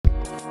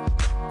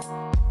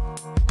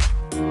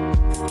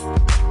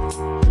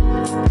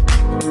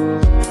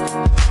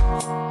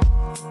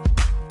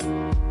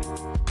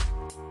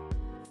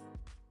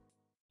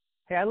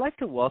I'd like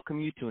to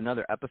welcome you to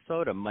another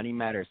episode of Money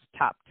Matters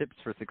Top Tips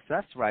for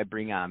Success, where I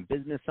bring on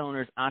business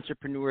owners,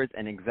 entrepreneurs,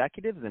 and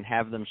executives and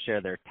have them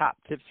share their top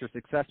tips for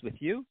success with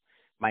you.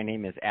 My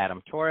name is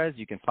Adam Torres.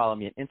 You can follow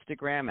me on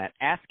Instagram at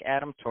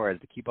AskAdamTorres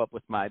to keep up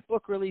with my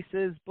book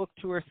releases, book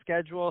tour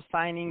schedule,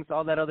 signings,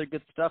 all that other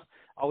good stuff.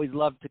 Always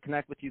love to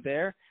connect with you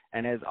there.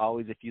 And as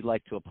always, if you'd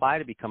like to apply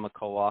to become a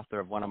co-author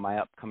of one of my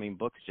upcoming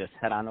books, just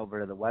head on over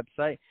to the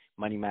website,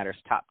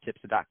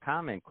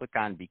 moneymatterstoptips.com, and click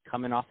on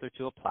Become an Author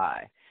to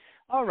apply.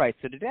 All right,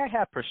 so today I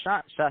have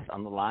Prashant Seth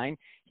on the line.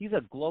 He's a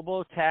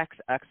global tax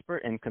expert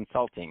in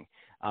consulting.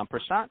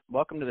 Prashant,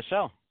 welcome to the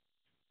show.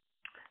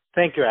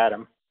 Thank you,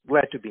 Adam.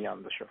 Glad to be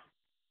on the show.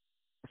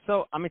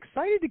 So I'm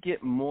excited to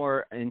get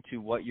more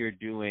into what you're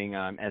doing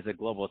as a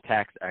global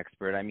tax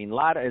expert. I mean,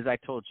 as I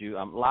told you,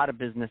 a lot of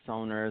business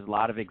owners, a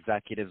lot of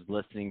executives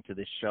listening to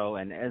this show,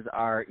 and as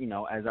our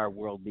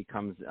world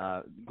becomes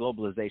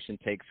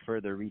globalization takes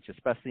further reach,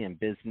 especially in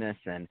business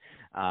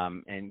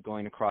and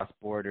going across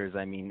borders.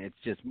 I mean, it's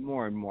just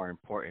more and more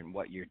important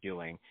what you're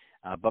doing.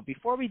 But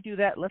before we do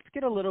that, let's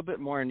get a little bit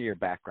more into your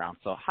background.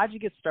 So, how'd you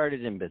get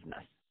started in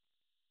business?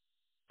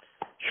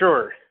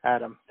 Sure,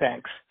 Adam.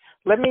 Thanks.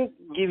 Let me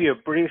give you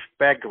a brief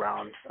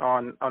background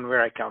on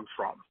where I come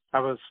from. I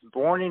was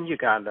born in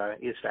Uganda,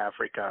 East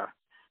Africa.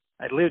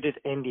 I lived in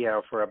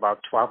India for about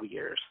 12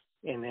 years,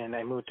 and then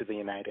I moved to the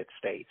United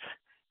States.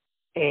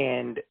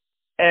 And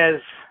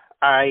as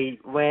I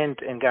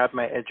went and got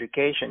my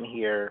education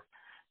here,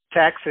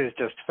 taxes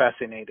just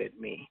fascinated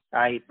me.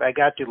 I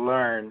got to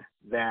learn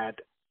that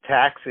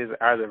taxes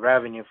are the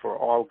revenue for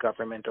all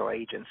governmental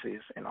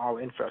agencies and all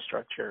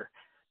infrastructure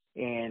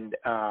and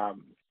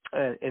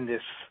in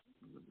this,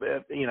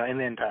 in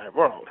the entire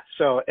world.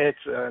 So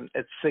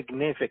it's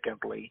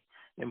significantly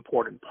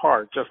important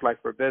part, just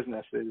like for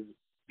businesses,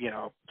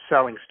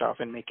 selling stuff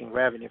and making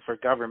revenue. For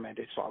government,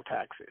 it's all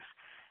taxes.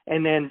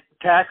 And then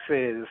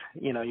taxes,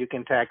 you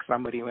can tax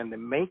somebody when they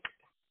make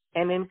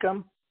an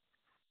income,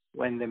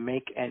 when they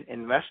make an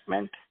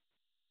investment,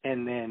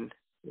 and then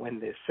when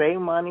they save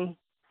money,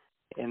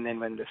 and then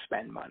when they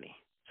spend money.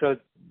 So,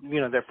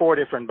 there are four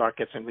different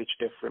buckets in which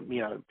different,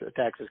 the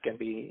taxes can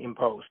be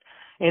imposed.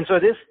 And so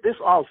this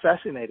all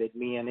fascinated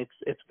me, and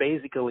it's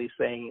basically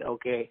saying,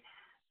 okay,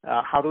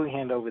 how do we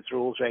handle with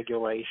rules,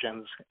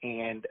 regulations,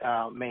 and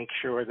make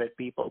sure that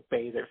people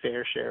pay their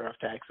fair share of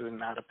taxes and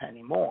not a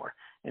penny more,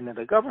 and then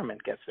the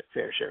government gets a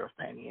fair share of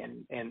penny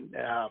and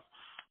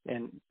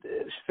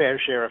fair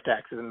share of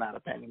taxes and not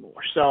a penny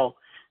more. So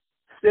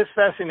this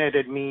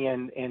fascinated me,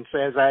 and so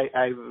as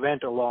I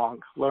went along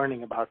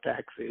learning about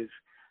taxes,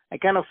 I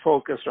kind of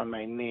focused on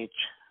my niche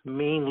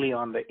mainly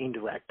on the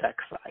indirect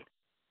tax side.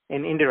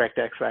 And indirect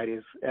tax side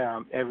is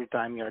every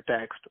time you're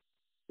taxed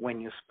when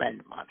you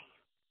spend money,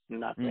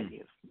 not when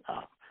you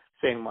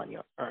save money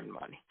or earn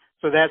money.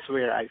 So that's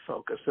where I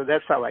focus. So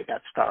that's how I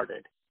got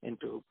started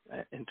into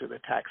the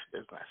tax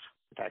business,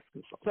 tax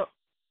consulting.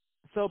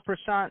 So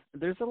Prashant,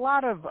 there's a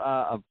lot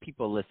of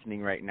people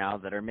listening right now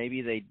that are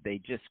maybe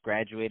they just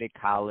graduated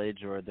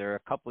college, or they're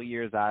a couple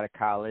years out of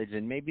college,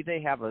 and maybe they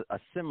have a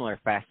similar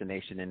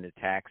fascination into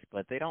tax,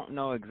 but they don't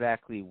know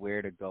exactly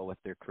where to go with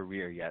their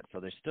career yet. So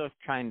they're still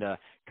trying to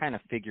kind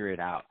of figure it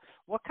out.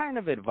 What kind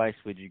of advice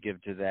would you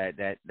give to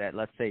that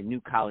let's say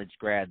new college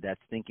grad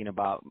that's thinking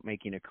about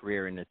making a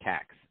career in the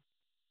tax?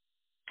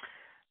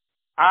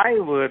 I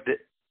would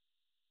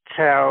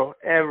tell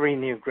every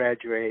new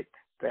graduate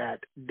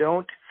that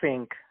don't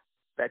think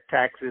that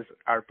taxes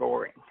are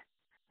boring.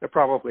 They're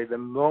probably the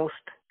most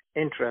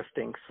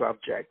interesting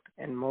subject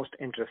and most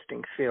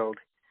interesting field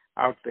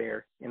out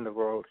there in the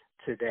world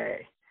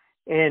today.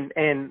 And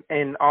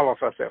all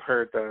of us have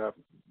heard the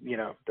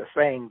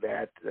saying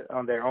that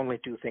there are only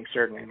two things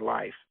certain in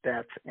life,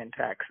 death and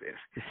taxes.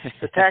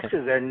 The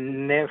taxes are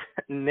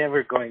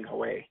never going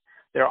away.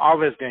 They're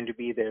always going to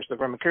be there. So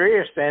from a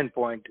career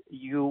standpoint,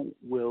 you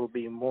will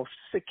be most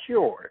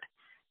secured.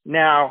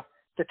 Now,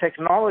 the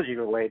technology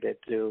related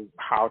to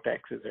how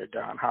taxes are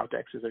done, how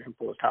taxes are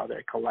imposed, how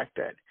they're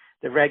collected,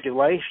 the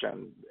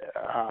regulation,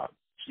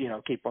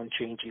 keep on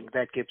changing.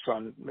 That keeps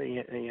on,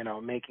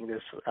 making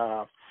this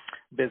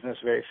business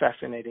very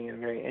fascinating and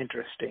very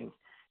interesting.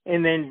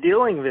 And then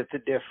dealing with the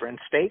different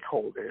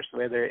stakeholders,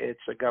 whether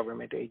it's a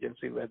government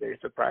agency, whether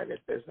it's a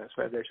private business,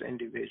 whether it's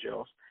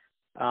individuals,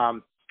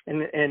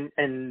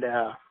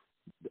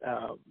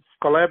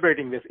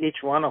 collaborating with each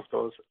one of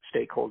those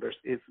stakeholders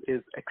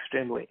is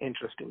extremely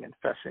interesting and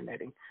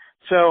fascinating.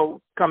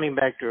 So coming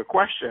back to your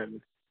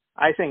question,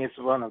 I think it's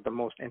one of the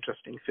most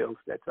interesting fields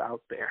that's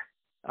out there,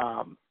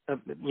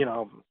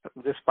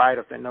 despite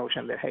of the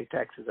notion that, hey,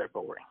 taxes are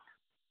boring.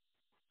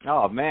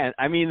 Oh, man.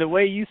 I mean, the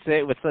way you say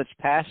it with such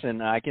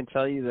passion, I can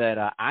tell you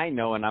that I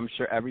know, and I'm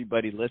sure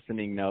everybody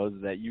listening knows,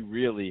 that you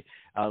really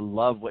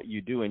love what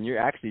you do, and you're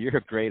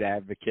a great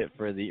advocate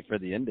for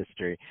the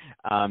industry.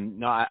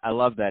 No, I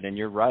love that, and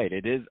you're right.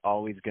 It is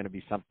always going to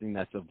be something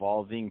that's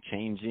evolving,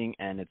 changing,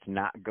 and it's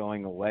not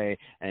going away.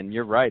 And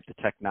you're right, the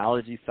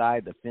technology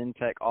side, the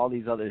fintech, all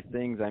these other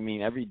things. I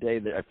mean, every day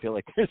that I feel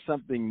like there's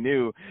something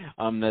new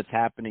that's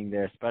happening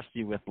there,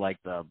 especially with like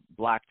the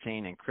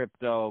blockchain and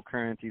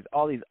cryptocurrencies,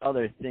 all these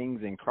other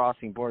things and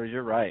crossing borders.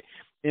 You're right.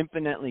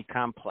 Infinitely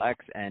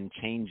complex and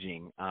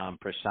changing,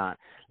 Prashant.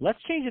 Let's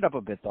change it up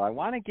a bit, though. I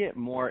want to get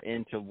more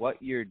into what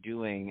you're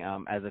doing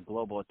as a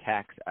global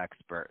tax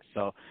expert.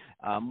 So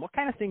what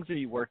kind of things are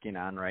you working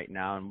on right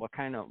now, and what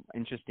kind of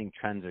interesting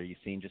trends are you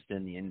seeing just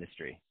in the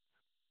industry?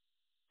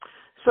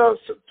 So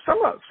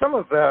some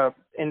of the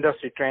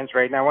industry trends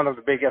right now, one of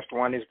the biggest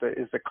one is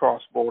the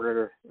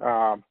cross-border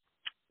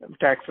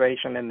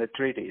taxation and the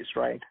treaties,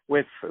 right?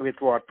 With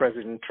what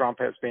President Trump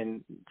has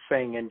been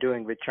saying and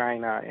doing with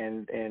China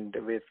and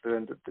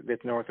with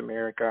North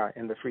America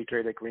and the free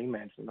trade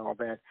agreements and all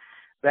that,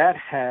 that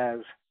has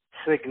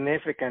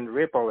significant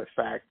ripple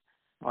effect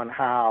on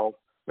how,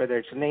 whether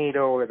it's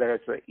NATO, whether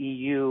it's the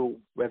EU,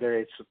 whether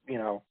it's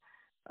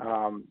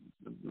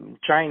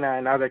China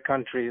and other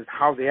countries,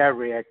 how they are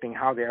reacting,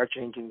 how they are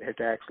changing their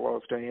tax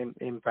laws to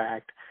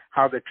impact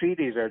how the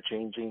treaties are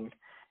changing.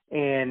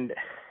 And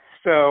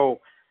so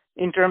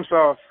in terms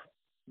of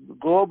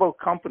global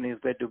companies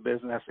that do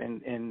business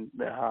in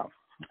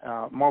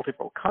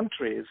multiple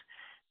countries,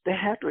 they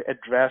have to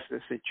address the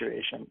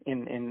situation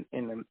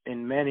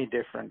in many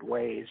different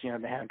ways.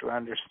 They have to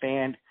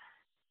understand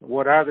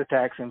what are the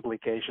tax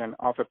implications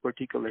of a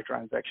particular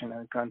transaction in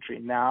a country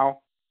now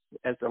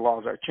as the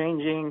laws are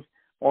changing,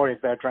 or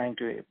if they're trying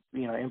to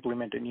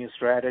implement a new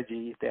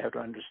strategy, they have to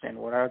understand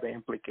what are the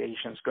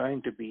implications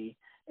going to be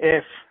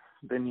if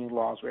the new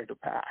laws were to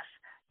pass.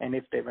 And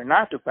if they were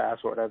not to pass,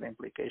 what are the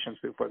implications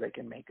before they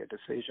can make a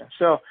decision?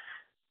 So,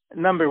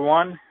 number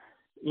one,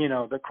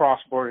 the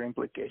cross-border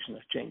implication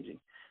is changing.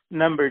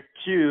 Number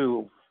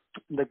two,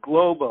 the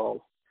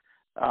global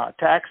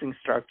taxing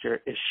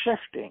structure is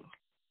shifting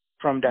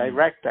from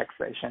direct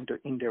taxation to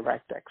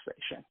indirect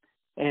taxation.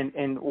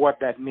 And what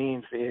that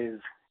means is,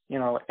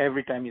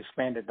 every time you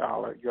spend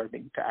 $1, you're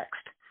being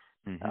taxed.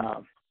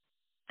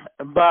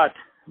 Mm-hmm. But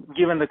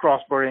given the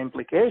cross-border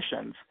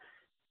implications,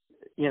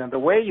 the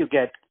way you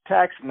get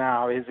taxed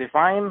now is if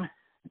I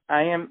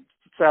am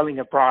selling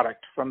a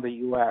product from the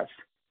U.S.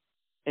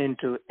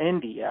 into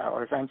India,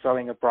 or if I'm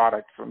selling a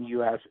product from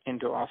U.S.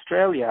 into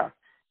Australia,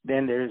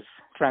 then there's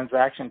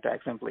transaction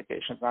tax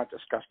implications, not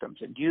just customs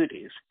and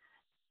duties.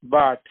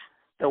 But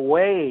the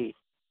way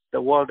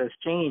the world has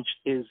changed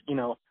is,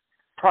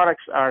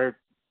 products are,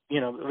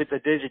 with the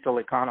digital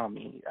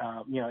economy,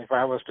 if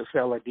I was to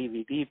sell a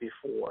DVD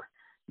before,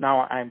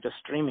 now I'm just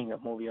streaming a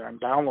movie or I'm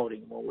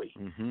downloading a movie.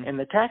 Mm-hmm. And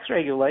the tax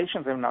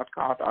regulations have not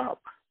caught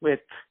up with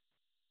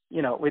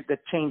the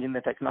change in the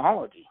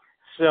technology.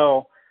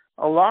 So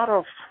a lot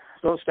of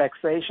those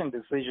taxation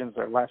decisions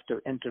are left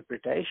to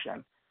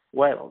interpretation.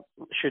 Well,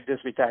 should this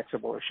be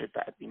taxable or should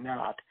that be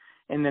not?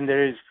 And then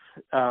there is,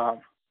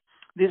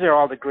 these are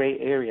all the gray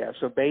areas.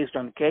 So based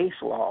on case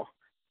law,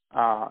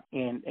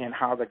 and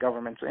how the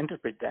governments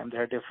interpret them,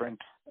 there are different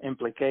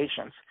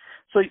implications.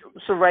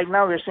 So right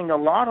now we're seeing a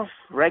lot of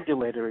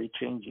regulatory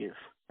changes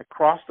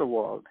across the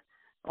world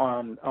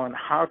on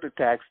how to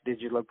tax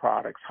digital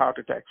products, how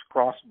to tax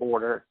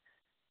cross-border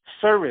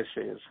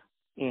services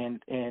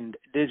and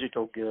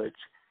digital goods,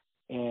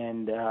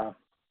 and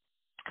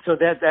so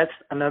that's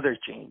another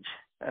change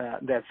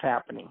that's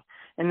happening.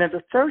 And then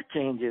the third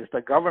change is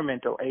the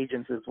governmental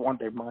agencies want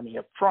their money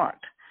up front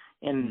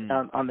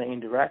on the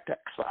indirect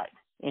tax side.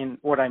 And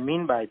what I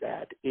mean by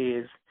that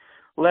is,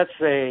 let's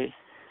say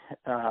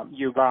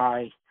you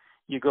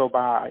go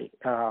buy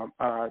a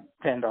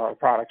 $10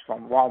 product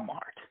from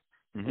Walmart,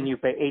 mm-hmm. and you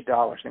pay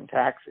 $8 in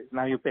taxes.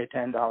 Now you pay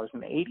 $10.80.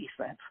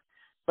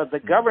 But the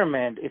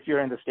government, if you're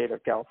in the state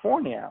of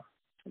California,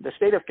 the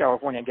state of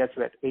California gets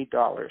that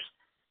 $8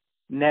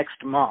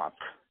 next month,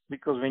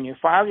 because when you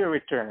file your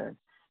return,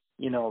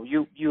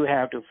 you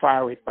have to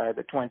file it by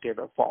the 20th of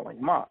the following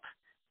month.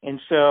 And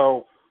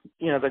so,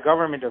 the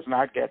government does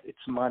not get its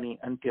money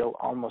until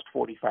almost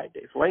 45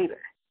 days later.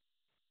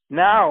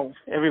 Now,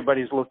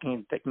 everybody's looking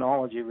at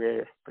technology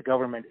where the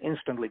government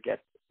instantly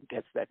gets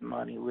that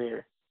money,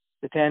 where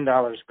the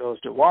 $10 goes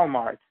to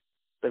Walmart,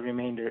 the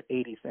remainder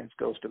 80 cents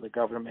goes to the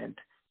government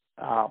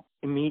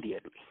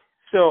immediately.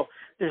 So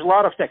there's a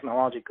lot of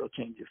technological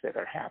changes that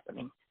are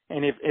happening.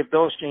 And if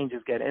those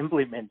changes get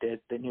implemented,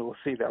 then you will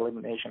see the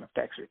elimination of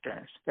tax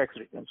returns. Tax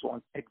returns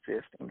won't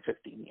exist in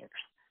 15 years.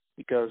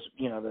 Because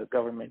the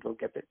government will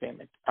get the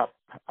payment up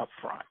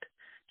front.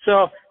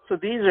 So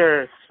these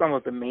are some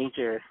of the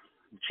major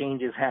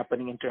changes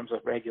happening in terms of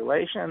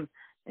regulation,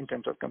 in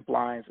terms of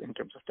compliance, in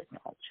terms of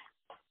technology.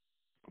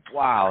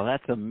 Wow,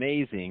 that's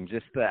amazing.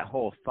 Just that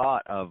whole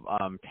thought of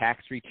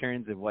tax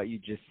returns and what you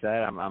just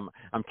said. I'm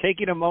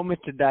taking a moment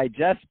to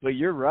digest, but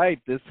you're right.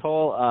 This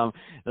whole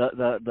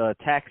the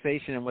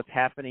taxation and what's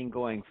happening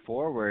going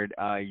forward.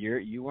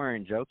 You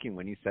weren't joking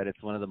when you said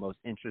it's one of the most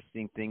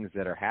interesting things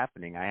that are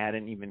happening. I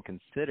hadn't even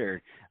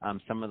considered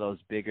some of those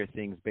bigger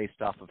things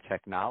based off of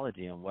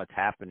technology and what's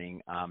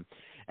happening.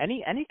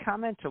 Any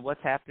comment to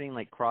what's happening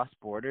like cross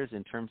borders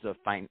in terms of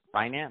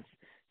finance?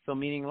 So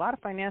meaning a lot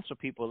of financial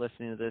people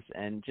listening to this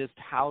and just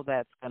how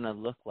that's going to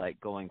look like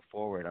going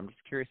forward. I'm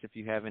just curious if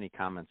you have any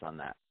comments on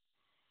that.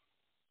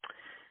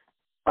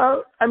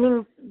 Well, I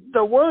mean,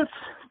 the world's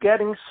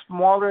getting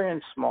smaller and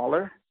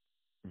smaller.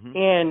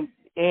 Mm-hmm.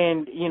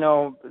 And you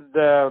know,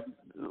 the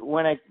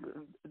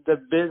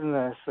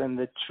business and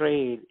the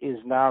trade is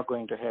now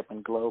going to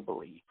happen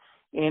globally.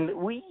 And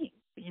the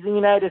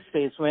United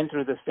States went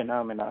through this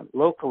phenomenon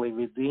locally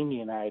within the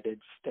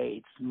United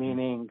States,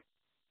 meaning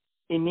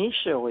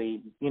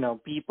initially, you know,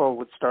 people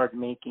would start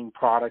making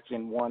products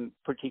in one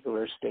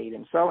particular state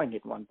and selling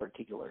it in one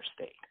particular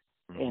state.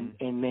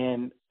 Mm-hmm. And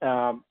then,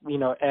 you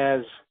know,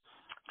 as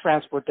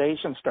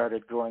transportation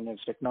started growing, as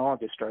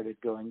technology started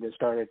going, they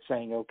started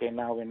saying, okay,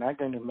 now we're not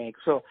going to make.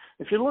 So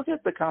if you look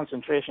at the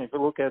concentration, if you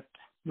look at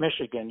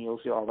Michigan, you'll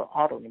see all the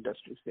auto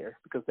industries there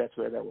because that's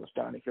where that was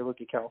done. If you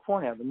look at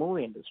California, the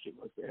movie industry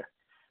was there.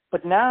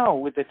 But now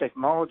with the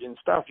technology and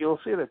stuff, you'll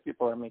see that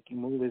people are making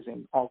movies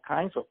in all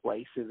kinds of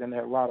places, and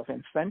there are a lot of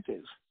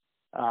incentives.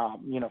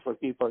 You know, for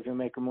people, if you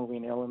make a movie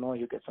in Illinois,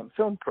 you get some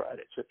film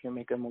credits. If you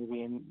make a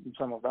movie in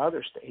some of the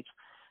other states,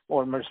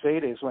 or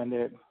Mercedes, when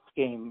they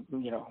came,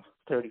 you know,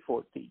 30,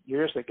 40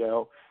 years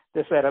ago,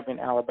 they set up in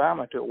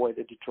Alabama to avoid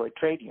the Detroit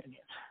trade unions.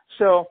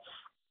 So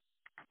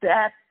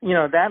that, you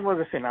know, that was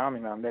a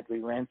phenomenon that we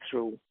went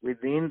through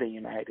within the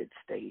United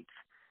States,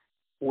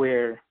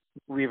 where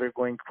we were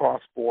going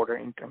cross-border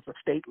in terms of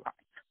state lines.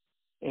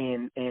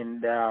 And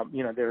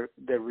you know, there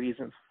are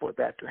reasons for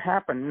that to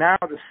happen. Now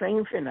the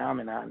same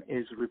phenomenon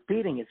is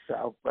repeating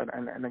itself, but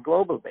on a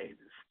global basis.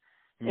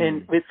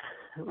 And with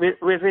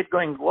it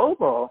going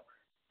global,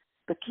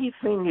 the key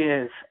thing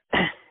is,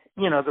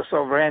 you know, the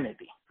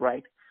sovereignty,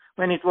 right?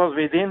 When it was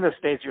within the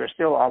states, you're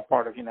still all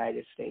part of the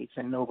United States,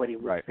 and nobody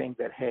would think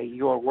that, hey,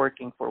 you're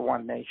working for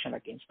one nation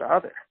against the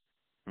other.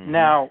 Mm-hmm.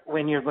 Now,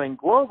 when you're going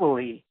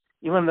globally,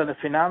 even though the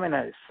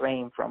phenomena is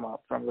same from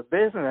the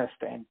business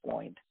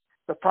standpoint,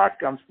 the part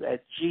comes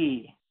that,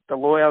 gee, the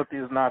loyalty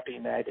is not the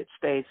United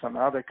States, some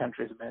other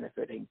countries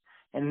benefiting,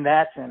 and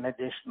that's an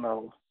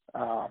additional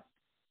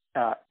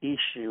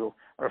issue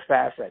or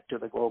facet to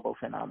the global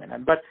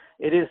phenomenon. But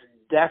it is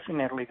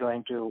definitely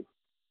going to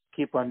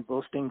keep on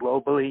boosting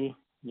globally.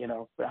 You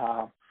know,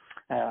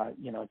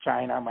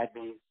 China might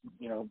be,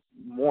 you know,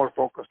 more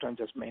focused on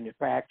just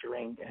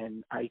manufacturing,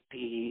 and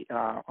IT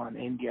on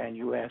India and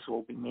U.S.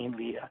 will be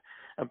mainly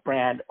a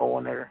brand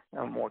owner,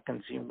 more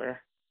consumer,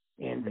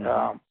 and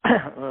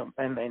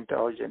and the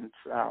intelligence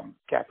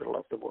capital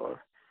of the world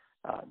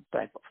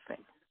type of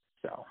thing.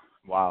 So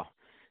wow.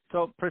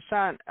 So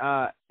Prashant,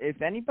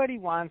 if anybody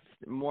wants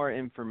more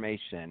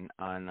information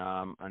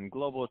on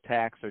global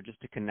tax or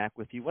just to connect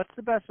with you, what's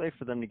the best way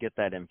for them to get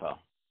that info?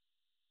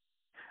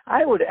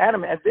 I would,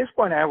 Adam, at this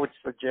point, I would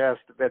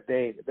suggest that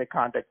they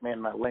contact me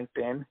on my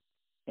LinkedIn,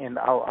 and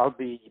I'll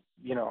be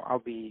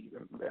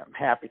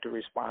happy to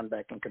respond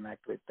back and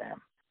connect with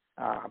them.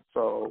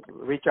 So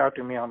reach out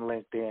to me on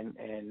LinkedIn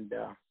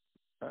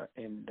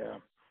and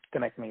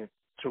connect me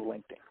through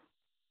LinkedIn.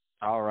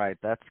 All right,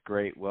 that's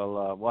great.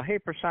 Well, hey,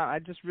 Prashant, I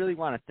just really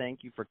want to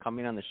thank you for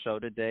coming on the show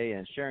today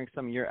and sharing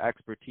some of your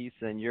expertise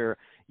and your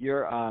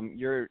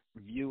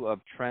view of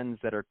trends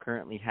that are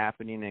currently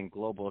happening in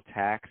global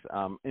tax.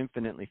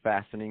 Infinitely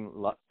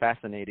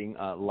fascinating.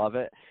 Love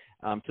it.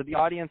 To the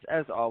audience,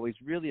 as always,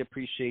 really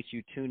appreciate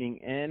you tuning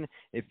in.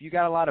 If you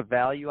got a lot of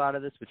value out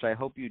of this, which I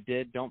hope you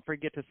did, don't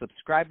forget to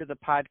subscribe to the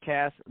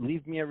podcast,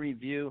 leave me a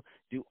review,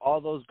 do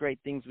all those great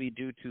things we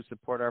do to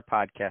support our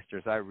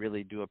podcasters. I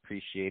really do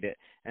appreciate it.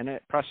 And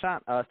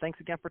Prashant,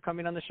 thanks again for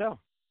coming on the show.